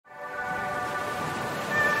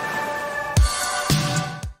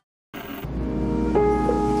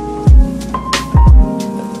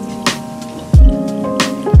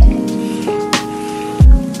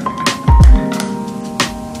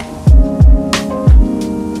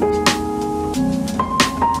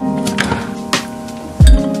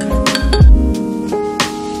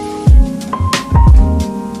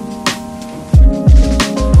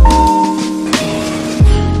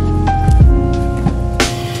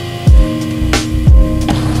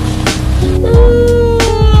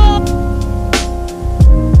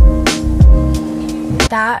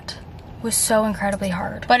was so incredibly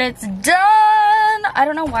hard. But it's done! I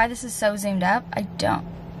don't know why this is so zoomed up. I don't.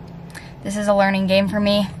 This is a learning game for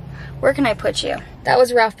me. Where can I put you? That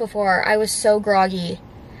was rough before. I was so groggy.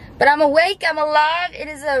 But I'm awake, I'm alive. It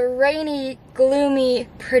is a rainy, gloomy,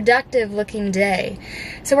 productive looking day.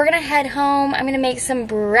 So we're gonna head home. I'm gonna make some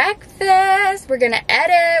breakfast. We're gonna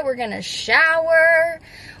edit, we're gonna shower.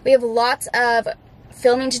 We have lots of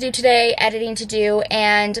filming to do today, editing to do,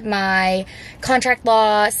 and my contract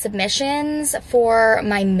law submissions for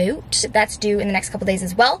my moot. That's due in the next couple days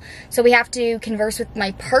as well. So we have to converse with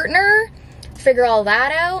my partner, figure all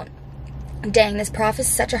that out. Dang, this prof is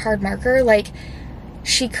such a hard marker. Like,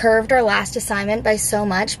 she curved our last assignment by so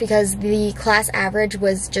much because the class average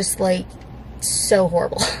was just like so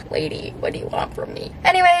horrible. Lady, what do you want from me?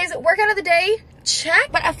 Anyways, workout of the day, check.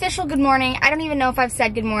 But official good morning. I don't even know if I've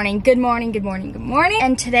said good morning. Good morning, good morning, good morning.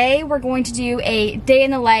 And today we're going to do a day in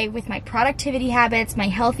the life with my productivity habits, my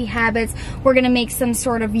healthy habits. We're gonna make some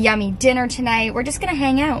sort of yummy dinner tonight. We're just gonna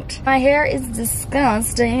hang out. My hair is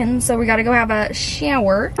disgusting, so we gotta go have a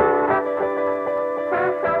shower.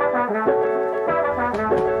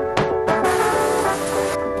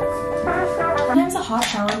 Sometimes a hot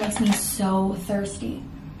shower makes me so thirsty.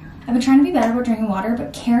 I've been trying to be better about drinking water,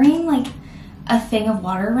 but carrying like a thing of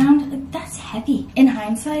water around, like, that's heavy. In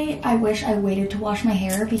hindsight, I wish I waited to wash my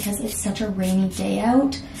hair because it's such a rainy day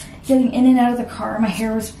out. Getting in and out of the car, my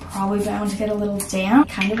hair was probably bound to get a little damp.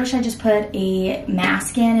 Kind of wish I just put a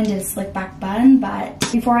mask in and did a slick back bun, but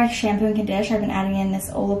before I shampoo and condition, I've been adding in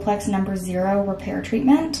this Olaplex No. 0 repair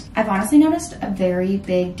treatment. I've honestly noticed a very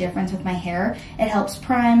big difference with my hair. It helps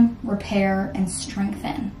prime, repair, and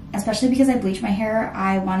strengthen. Especially because I bleach my hair,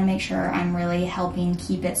 I want to make sure I'm really helping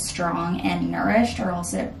keep it strong and nourished, or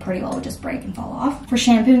else it pretty well would just break and fall off. For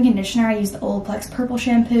shampoo and conditioner, I use the Olaplex purple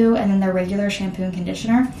shampoo and then the regular shampoo and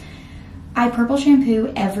conditioner. I purple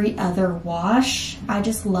shampoo every other wash. I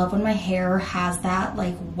just love when my hair has that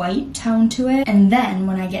like white tone to it. And then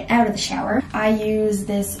when I get out of the shower, I use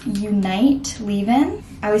this Unite leave-in.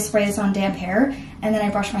 I always spray this on damp hair and then I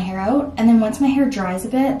brush my hair out. And then once my hair dries a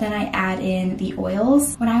bit, then I add in the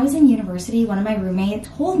oils. When I was in university, one of my roommates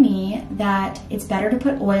told me that it's better to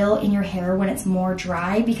put oil in your hair when it's more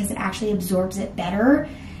dry because it actually absorbs it better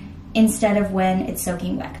instead of when it's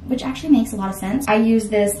soaking wet, which actually makes a lot of sense. I use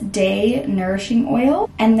this Day Nourishing Oil,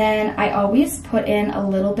 and then I always put in a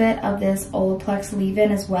little bit of this Olaplex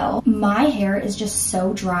leave-in as well. My hair is just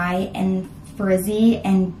so dry and frizzy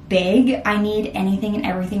and big. I need anything and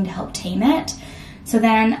everything to help tame it. So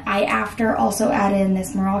then I after also add in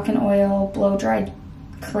this Moroccan oil blow-dried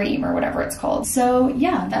cream or whatever it's called. So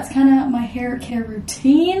yeah, that's kind of my hair care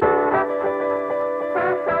routine.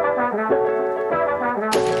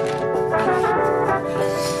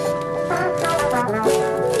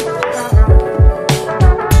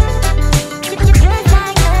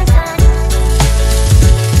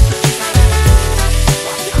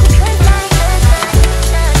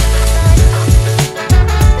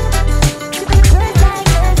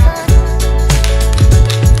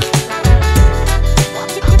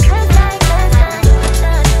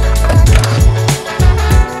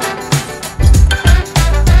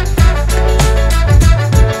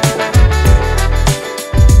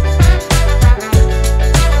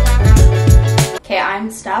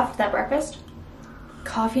 Stuffed that breakfast.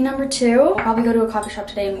 Coffee number 2. I'll probably go to a coffee shop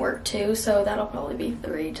today and work too, so that'll probably be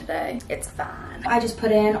 3 today. It's fine. I just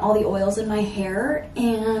put in all the oils in my hair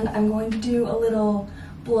and I'm going to do a little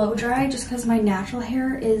blow dry just because my natural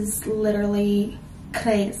hair is literally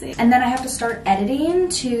crazy. And then I have to start editing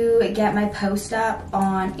to get my post up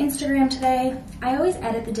on Instagram today. I always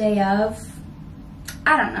edit the day of.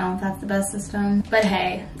 I don't know if that's the best system, but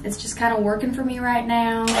hey, it's just kind of working for me right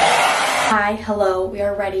now. Hi, hello, we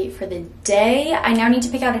are ready for the day. I now need to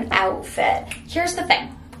pick out an outfit. Here's the thing.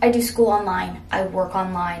 I do school online, I work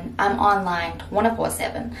online, I'm online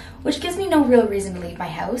 24/7, which gives me no real reason to leave my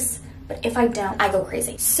house, but if I don't, I go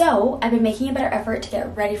crazy. So I've been making a better effort to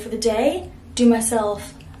get ready for the day, do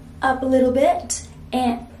myself up a little bit,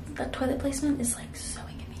 and the toilet placement is like so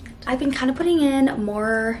inconvenient. I've been kind of putting in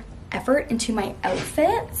more effort into my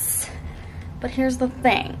outfits, but here's the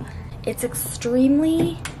thing. It's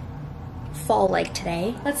extremely fall-like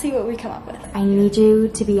today. Let's see what we come up with. I need you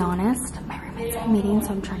to be honest. My roommate's at a meeting,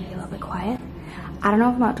 so I'm trying to be a little bit quiet. I don't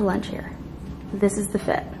know if I'm out to lunch here. This is the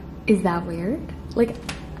fit. Is that weird? Like,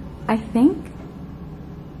 I think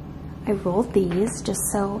I rolled these just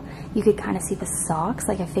so you could kind of see the socks.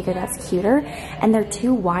 Like, I figured that's cuter. And they're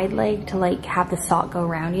too wide-legged to like have the sock go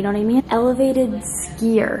around, you know what I mean? Elevated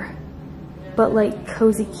skier. but like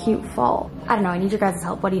cozy, cute fall. I don't know, I need your guys'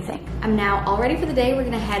 help. What do you think? I'm now all ready for the day. We're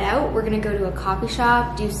gonna head out. We're gonna go to a coffee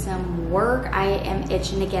shop, do some work. I am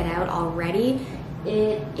itching to get out already.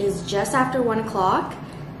 It is just after 1 o'clock.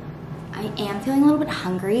 I am feeling a little bit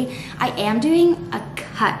hungry. I am doing a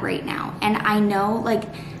cut right now. And I know, like,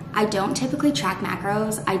 I don't typically track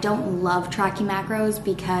macros. I don't love tracking macros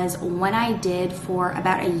because when I did for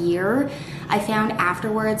about a year, I found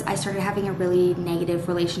afterwards I started having a really negative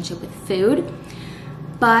relationship with food.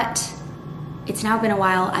 But it's now been a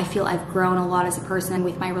while. I feel I've grown a lot as a person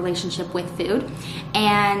with my relationship with food.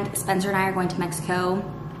 And Spencer and I are going to Mexico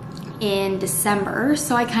in December,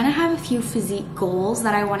 so I kind of have a few physique goals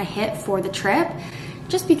that I want to hit for the trip,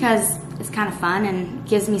 just because it's kind of fun and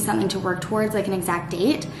gives me something to work towards, like an exact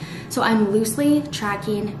date. So I'm loosely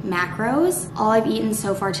tracking macros. All I've eaten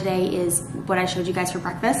so far today is what I showed you guys for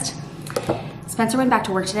breakfast. Spencer went back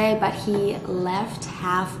to work today, but he left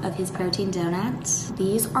half of his protein donuts.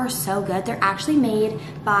 These are so good. They're actually made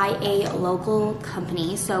by a local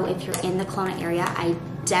company, so if you're in the Kelowna area, I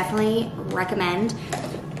definitely recommend.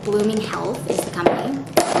 Blooming Health is the company.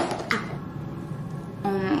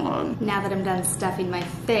 Now that I'm done stuffing my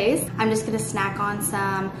face, I'm just gonna snack on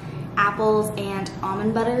some apples and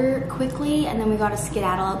almond butter quickly, and then we gotta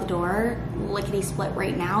skedaddle out the door, lickety split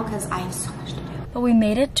right now, because I have so much to do. But we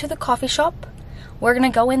made it to the coffee shop. We're gonna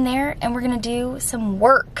go in there and we're gonna do some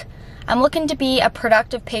work. I'm looking to be a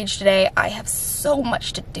productive Paige today. I have so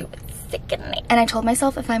much to do. It's sickening. And I told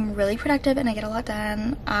myself if I'm really productive and I get a lot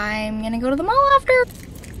done, I'm gonna go to the mall after.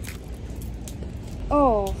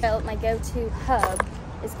 Oh, well, my go-to hub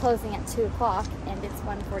is closing at 2 o'clock and it's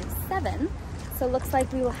 1:47. So it looks like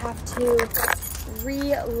we will have to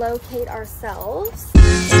relocate ourselves.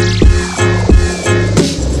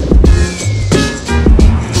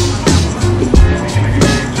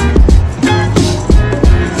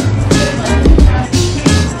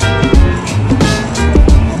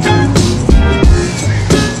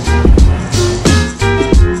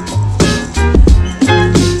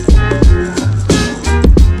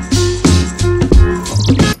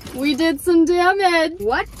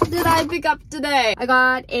 What did I pick up today? I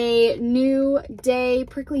got a New Day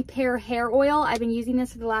Prickly Pear hair oil. I've been using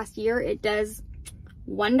this for the last year. It does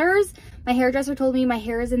wonders. My hairdresser told me my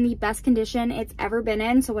hair is in the best condition it's ever been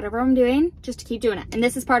in, so whatever I'm doing, just to keep doing it. And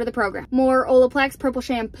this is part of the program. More Olaplex Purple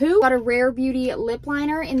Shampoo. Got a Rare Beauty lip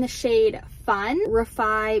liner in the shade Fun.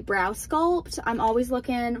 Refi Brow Sculpt. I'm always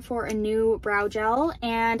looking for a new brow gel,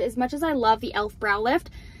 and as much as I love the e.l.f. Brow Lift,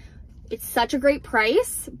 it's such a great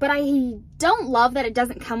price, but I don't love that it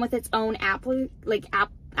doesn't come with its own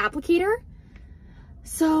applicator.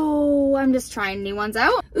 So I'm just trying new ones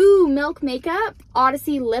out. Ooh, Milk Makeup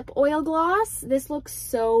Odyssey Lip Oil Gloss. This looks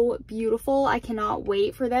so beautiful. I cannot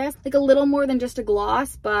wait for this. Like a little more than just a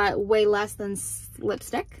gloss, but way less than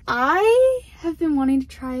lipstick. I have been wanting to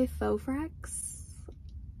try faux freckles.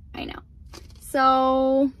 I know.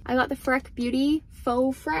 So I got the Freck Beauty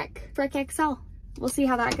Faux Freck XL. We'll see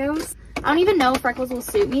how that goes. I don't even know if freckles will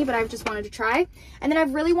suit me, but I've just wanted to try. And then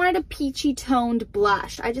I've really wanted a peachy toned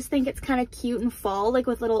blush. I just think it's kind of cute and fall, like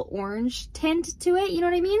with little orange tint to it, you know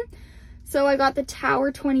what I mean? So I got the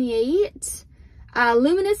Tower 28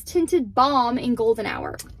 Luminous Tinted Balm in Golden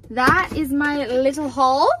Hour. That is my little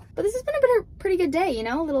haul. But this has been a pretty good day, you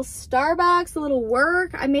know? A little Starbucks, a little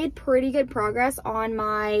work. I made pretty good progress on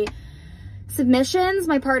my submissions.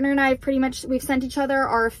 My partner and I we've sent each other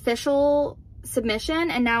our official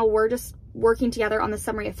submission, and now we're just working together on the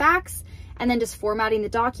summary of facts and then just formatting the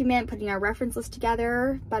document, putting our reference list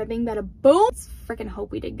together. Bada bing, bada boom. Let's freaking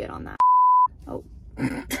hope we did good on that. Oh.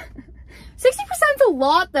 60% is a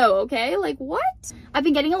lot though, okay? Like what? I've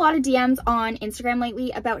been getting a lot of DMs on Instagram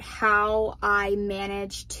lately about how I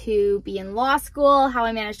managed to be in law school, how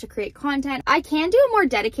I managed to create content. I can do a more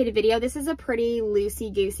dedicated video. This is a pretty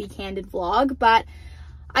loosey-goosey candid vlog, but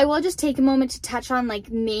I will just take a moment to touch on like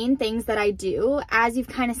main things that I do. As you've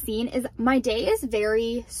kind of seen, is my day is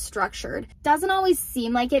very structured. Doesn't always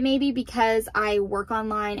seem like it maybe because I work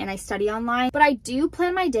online and I study online, but I do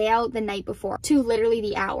plan my day out the night before to literally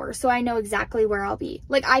the hour. So I know exactly where I'll be.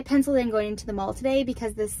 Like I penciled in going into the mall today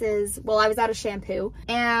because I was out of shampoo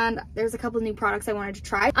and there's a couple new products I wanted to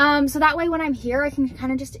try. So that way when I'm here, I can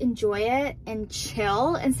kind of just enjoy it and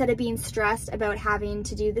chill instead of being stressed about having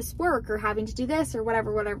to do this work or having to do this or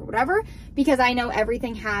whatever, because I know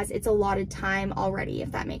everything has its allotted time already,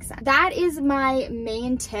 if that makes sense. That is my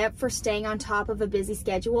main tip for staying on top of a busy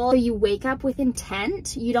schedule. So you wake up with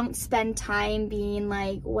intent. You don't spend time being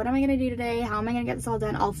like, what am I gonna do today? How am I gonna get this all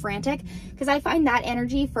done? All frantic. Because I find that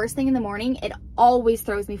energy first thing in the morning, it always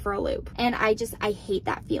throws me for a loop. And I hate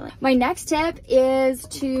that feeling. My next tip is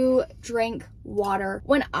to drink water.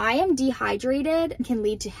 When I am dehydrated, it can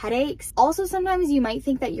lead to headaches. Also, sometimes you might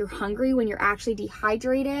think that you're hungry when you're actually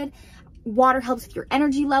dehydrated. Water helps with your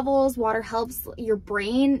energy levels. Water helps your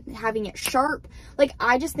brain, having it sharp. Like,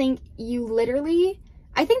 I just think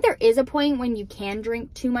I think there is a point when you can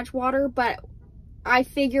drink too much water, but I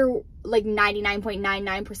figure like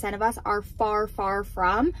 99.99% of us are far, far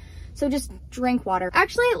from. So just drink water.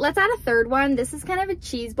 Actually, let's add a third one. This is kind of a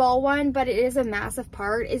cheese ball one, but it is a massive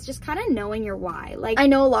part. It's just kind of knowing your why. Like, I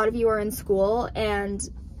know a lot of you are in school, and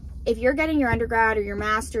if you're getting your undergrad or your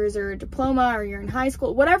master's or diploma, or you're in high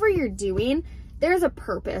school, whatever you're doing, there's a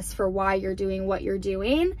purpose for why you're doing what you're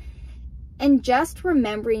doing. And just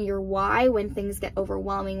remembering your why when things get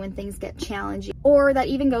overwhelming, when things get challenging, or that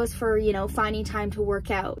even goes for, you know, finding time to work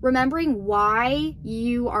out. Remembering why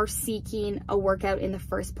you are seeking a workout in the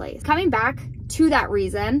first place. Coming back to that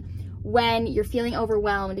reason when you're feeling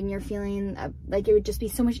overwhelmed and you're feeling like it would just be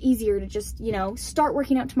so much easier to just, you know, start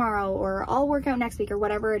working out tomorrow, or I'll work out next week, or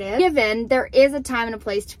whatever it is. Given there is a time and a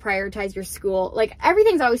place to prioritize your school, like,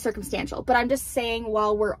 everything's always circumstantial, but I'm just saying,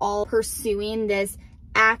 while we're all pursuing this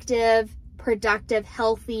active, productive,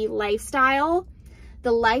 healthy lifestyle,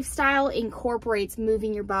 the lifestyle incorporates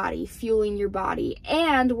moving your body, fueling your body,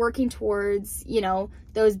 and working towards, you know,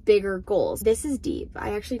 those bigger goals. This is deep.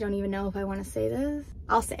 I actually don't even know if I want to say this.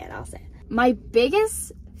 I'll say it. My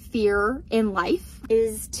biggest fear in life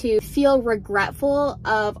is to feel regretful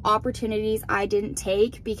of opportunities I didn't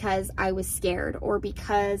take because I was scared, or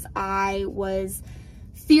because I was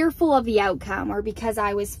fearful of the outcome, or because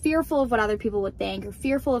I was fearful of what other people would think, or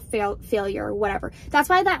fearful of failure, or whatever. That's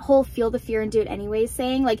why that whole feel the fear and do it anyways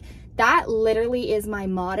saying, like, that literally is my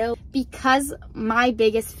motto, because my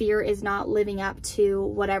biggest fear is not living up to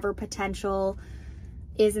whatever potential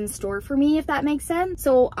is in store for me, if that makes sense.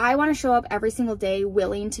 So I want to show up every single day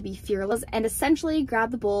willing to be fearless and essentially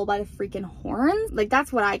grab the bull by the freaking horns. Like,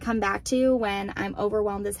 that's what I come back to when I'm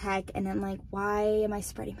overwhelmed as heck, and I'm like, why am I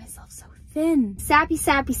spreading myself so thin? Sappy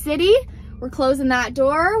City, we're closing that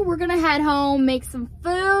door. We're gonna head home, make some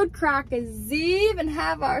food, crack a Zeev, and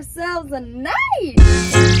have ourselves a night.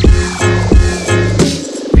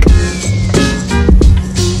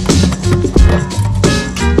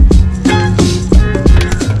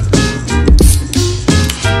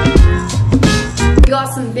 We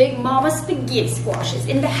got some Big Mama spaghetti squashes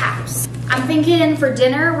in the house. I'm thinking for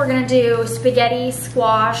dinner, we're gonna do spaghetti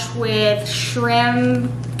squash with shrimp,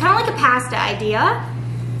 kind of like a pasta idea.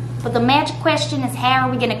 But the magic question is, how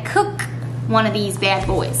are we gonna cook one of these bad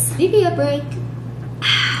boys? Give me a break.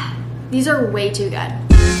 These are way too good.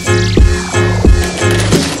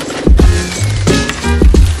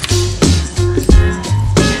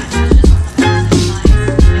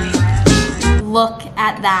 Look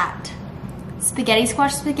at that. Spaghetti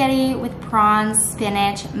squash spaghetti with prawns,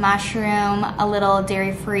 spinach, mushroom, a little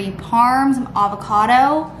dairy-free parm, some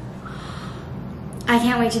avocado. I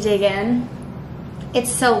can't wait to dig in. It's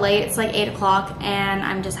so late, it's like 8 o'clock, and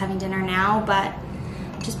I'm just having dinner now, but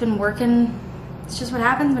I've just been working. It's just what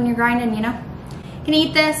happens when you're grinding, you know? Gonna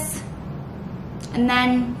eat this, and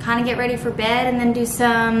then kind of get ready for bed, and then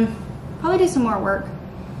probably do some more work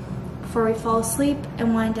before we fall asleep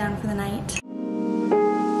and wind down for the night.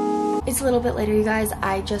 It's a little bit later, you guys.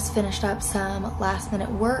 I just finished up some last minute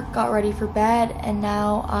work, got ready for bed, and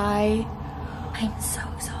now I'm so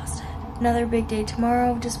exhausted. Another big day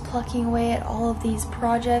tomorrow, just plucking away at all of these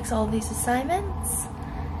projects, all of these assignments.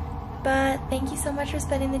 But thank you so much for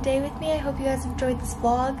spending the day with me. I hope you guys enjoyed this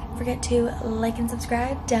vlog. Don't forget to like and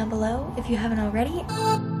subscribe down below if you haven't already.